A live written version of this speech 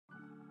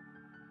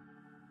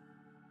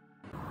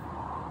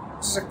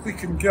This is a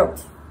cleek and gird,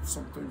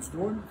 sometimes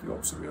known. The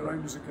opposite way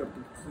around is a gird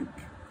and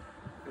cleek.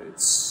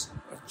 It's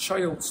a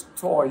child's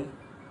toy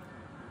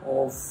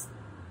of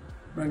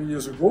many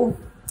years ago,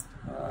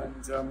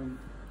 and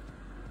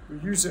we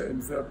use it in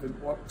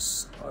Verdant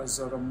Works as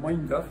a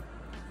reminder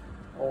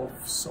of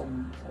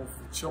some of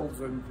the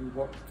children who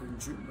worked in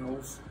jute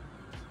mills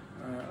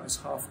as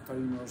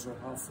half-timers or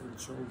half-time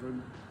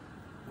children,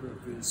 where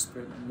they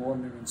spent the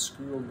morning in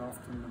school and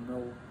afternoon in the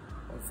mill,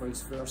 or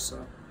vice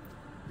versa,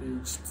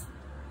 aged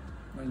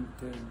 9,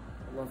 10,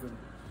 11.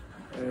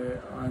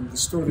 And the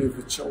story of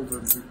the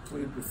children who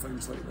played with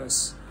things like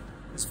this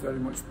is very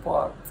much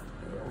part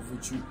of the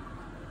jute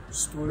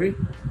story.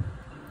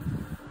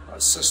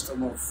 That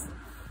system of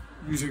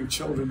using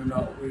children in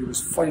that way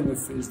was finally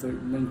phased out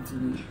in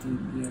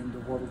 1918, the end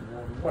of World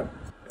War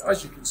I.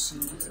 As you can see,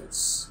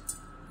 it's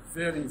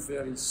very,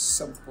 very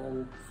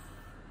simple,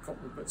 a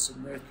couple of bits of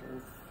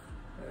metal,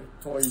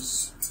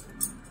 toys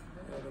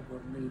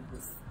were made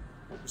with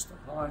what was to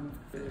hand.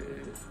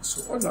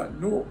 So on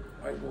that note,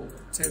 I will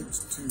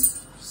attempt to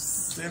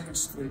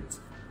demonstrate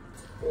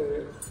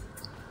the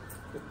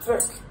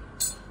trick,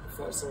 if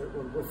that's the right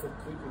word, with a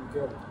cleek and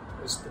gird,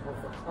 is to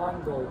have the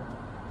handle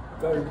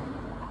down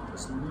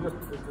as near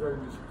to the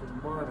ground as you can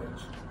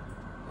manage,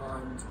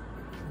 and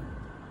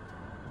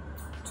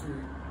to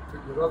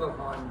put your other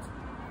hand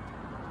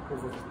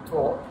over the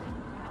top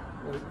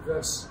like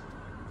this,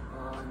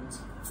 and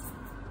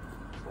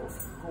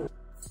off you go.